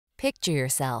Picture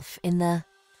yourself in the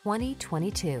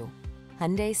 2022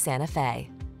 Hyundai Santa Fe.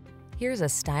 Here's a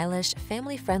stylish,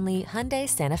 family-friendly Hyundai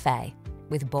Santa Fe.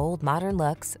 With bold, modern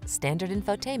looks, standard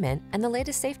infotainment, and the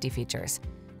latest safety features,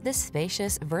 this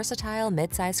spacious, versatile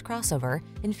midsize crossover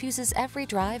infuses every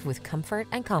drive with comfort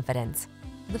and confidence.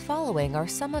 The following are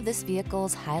some of this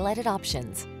vehicle's highlighted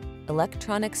options: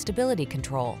 electronic stability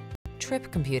control,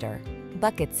 trip computer,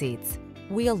 bucket seats,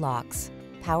 wheel locks,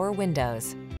 power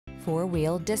windows,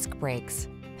 four-wheel disc brakes,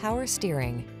 power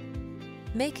steering.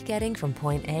 Make getting from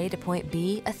point A to point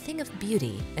B a thing of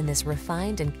beauty in this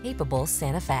refined and capable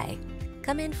Santa Fe.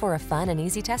 Come in for a fun and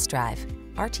easy test drive.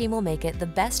 Our team will make it the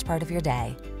best part of your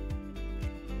day.